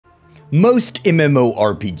Most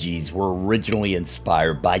MMORPGs were originally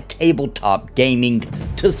inspired by tabletop gaming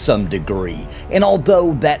to some degree, and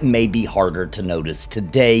although that may be harder to notice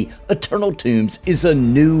today, Eternal Tombs is a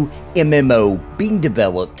new MMO being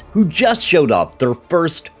developed who just showed off their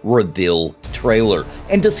first reveal trailer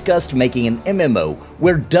and discussed making an MMO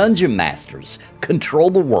where dungeon masters control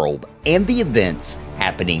the world and the events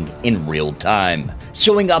happening in real time,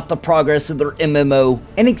 showing off the progress of their MMO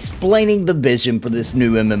and explaining the vision for this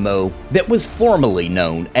new MMO that was formerly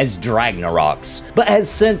known as Dragnarox, but has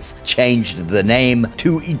since changed the name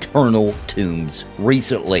to Eternal Tombs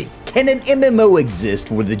recently. Can an MMO exist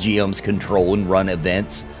where the GMs control and run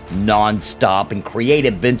events non-stop and create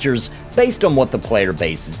adventures based on what the player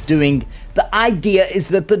base is doing? The idea is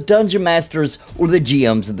that the dungeon masters or the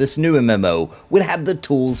GMs of this new MMO would have the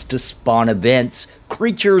tools to spawn events,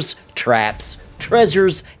 creatures, traps,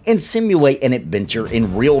 treasures, and simulate an adventure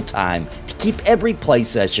in real time to keep every play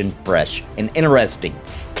session fresh and interesting.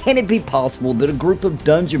 Can it be possible that a group of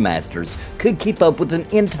dungeon masters could keep up with an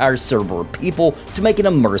entire server of people to make an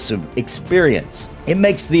immersive experience? It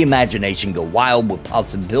makes the imagination go wild with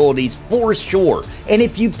possibilities for sure, and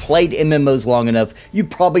if you played MMOs long enough, you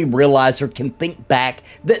probably realize or can think back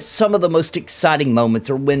that some of the most exciting moments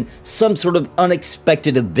are when some sort of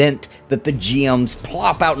unexpected event that the GMs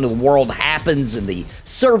plop out into the world happens and the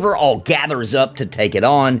server all gathers up to take it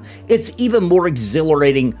on. It's even more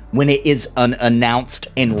exhilarating when it is unannounced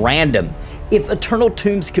and random. If Eternal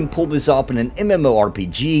Tombs can pull this off in an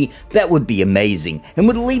MMORPG, that would be amazing and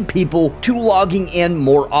would lead people to logging in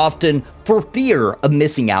more often for fear of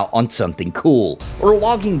missing out on something cool, or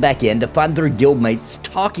logging back in to find their guildmates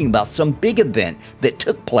talking about some big event that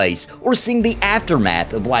took place, or seeing the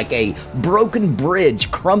aftermath of like a broken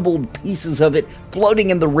bridge, crumbled pieces of it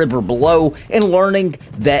floating in the river below, and learning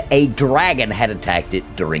that a dragon had attacked it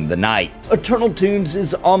during the night. Eternal Tombs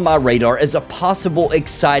is on my radar as a possible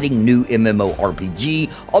exciting new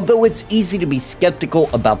MMORPG, although it's easy to be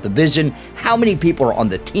skeptical about the vision, how many people are on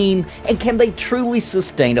the team, and can they truly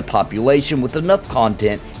sustain a population with enough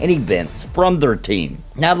content and events from their team.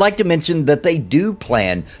 Now, I'd like to mention that they do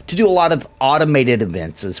plan to do a lot of automated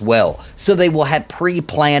events as well. So they will have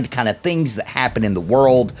pre-planned kind of things that happen in the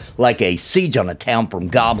world, like a siege on a town from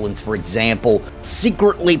goblins, for example,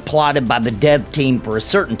 secretly plotted by the dev team for a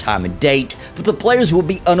certain time and date, but the players will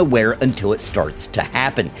be unaware until it starts to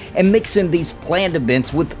happen, and mix in these planned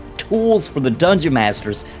events with tools for the dungeon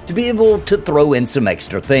masters to be able to throw in some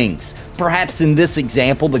extra things. Perhaps in this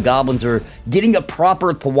example, the goblins are getting a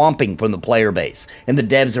proper thwomping from the player base, and the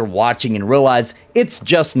devs are watching and realize it's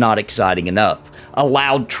just not exciting enough. A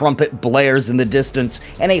loud trumpet blares in the distance,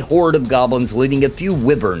 and a horde of goblins leading a few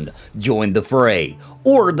wyvern join the fray.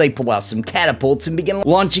 Or they pull out some catapults and begin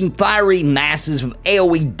launching fiery masses of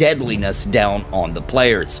AoE deadliness down on the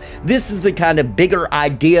players. This is the kind of bigger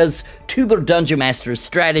ideas to their Dungeon Master's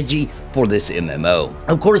strategy for this MMO.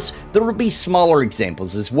 Of course, there will be smaller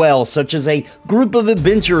examples as well, such as a group of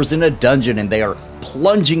adventurers in a dungeon and they are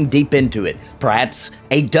plunging deep into it. Perhaps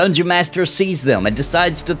a dungeon master sees them and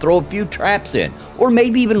decides to throw a few traps in, or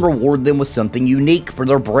maybe even reward them with something unique for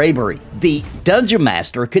their bravery. The dungeon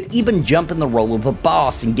master could even jump in the role of a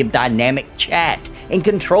boss and give dynamic chat and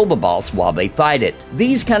control the boss while they fight it.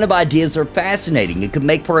 These kind of ideas are fascinating and could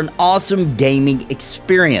make for an awesome gaming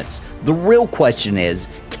experience. The real question is,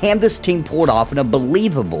 can this team pull it off in a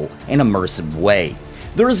believable and immersive way?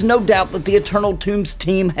 There is no doubt that the Eternal Tombs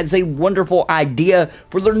team has a wonderful idea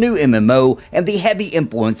for their new MMO, and the heavy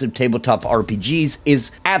influence of tabletop RPGs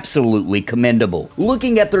is absolutely commendable.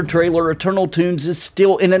 Looking at their trailer, Eternal Tombs is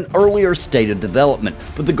still in an earlier state of development,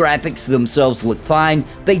 but the graphics themselves look fine.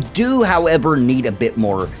 They do, however, need a bit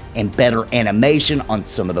more and better animation on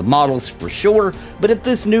some of the models for sure, but if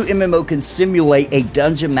this new MMO can simulate a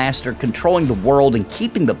dungeon master controlling the world and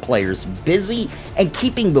keeping the players busy and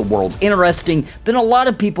keeping the world interesting, then a lot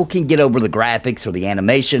of people can get over the graphics or the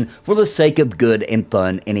animation for the sake of good and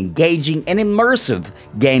fun and engaging and immersive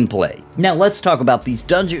gameplay. Now let's talk about these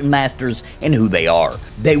dungeon masters and who they are.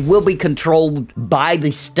 They will be controlled by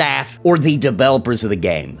the staff or the developers of the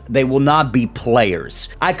game. They will not be players.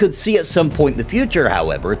 I could see at some point in the future,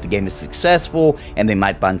 however, if the game is successful, and they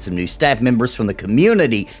might find some new staff members from the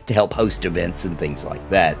community to help host events and things like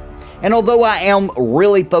that. And although I am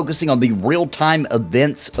really focusing on the real-time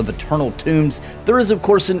events of Eternal Tombs, there is of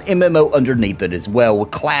course an MMO underneath it as well, with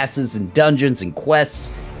classes and dungeons and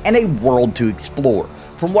quests, and a world to explore.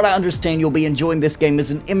 From what I understand, you'll be enjoying this game as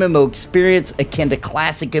an MMO experience akin to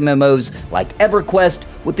classic MMOs like EverQuest,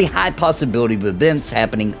 with the high possibility of events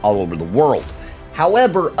happening all over the world.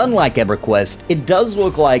 However, unlike EverQuest, it does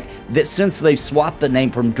look like that since they've swapped the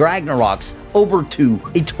name from Dragnarox over to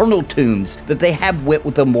Eternal Tombs, that they have went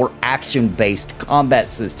with a more action-based combat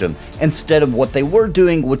system instead of what they were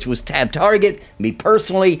doing, which was tab target. Me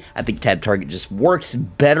personally, I think tab target just works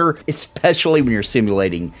better, especially when you're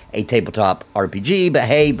simulating a tabletop RPG, but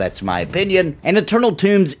hey, that's my opinion. And Eternal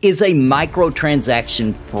Tombs is a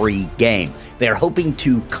microtransaction-free game. They're hoping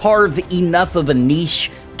to carve enough of a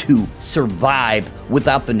niche to survive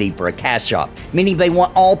without the need for a cash shop, meaning they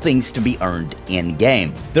want all things to be earned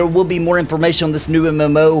in-game. There will be more information on this new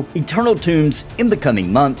MMO, Eternal Tombs, in the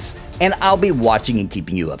coming months, and I'll be watching and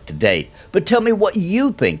keeping you up to date. But tell me what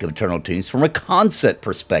you think of Eternal Tombs from a concept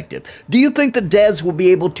perspective. Do you think the devs will be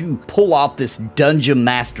able to pull off this Dungeon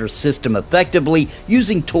Master system effectively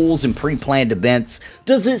using tools and pre-planned events?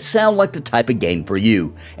 Does it sound like the type of game for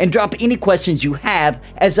you? And drop any questions you have,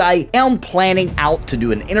 as I am planning out to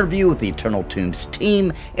do an interview with the Eternal Tombs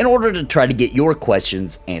team in order to try to get your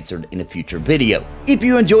questions answered in a future video. If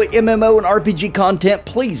you enjoy MMO and RPG content,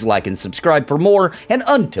 please like and subscribe for more, and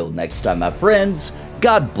until next time, my friends,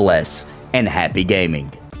 God bless and happy gaming.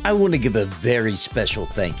 I want to give a very special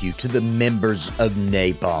thank you to the members of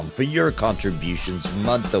Napalm for your contributions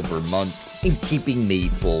month over month in keeping me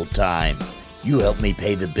full time. You help me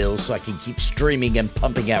pay the bills so I can keep streaming and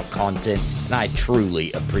pumping out content, and I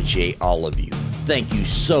truly appreciate all of you. Thank you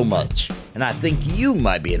so much, and I think you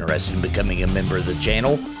might be interested in becoming a member of the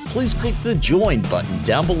channel. Please click the join button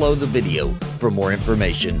down below the video for more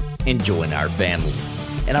information and join our family.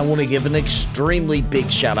 And I want to give an extremely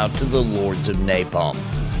big shout out to the Lords of Napalm: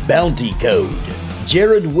 Bounty Code,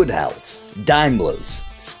 Jared Woodhouse, Daimlos,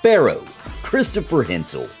 Sparrow, Christopher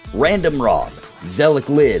Hensel, Random Rob, Zelic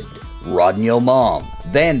Lid, Rodney Mom,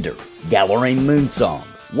 Vander, Galerain Moonsong,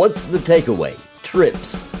 What's the Takeaway,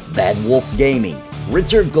 Trips, Bad Wolf Gaming,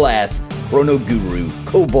 Richard Glass, Chrono Guru,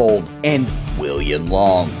 Kobold, and William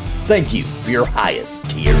Long. Thank you for your highest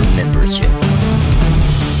tier membership.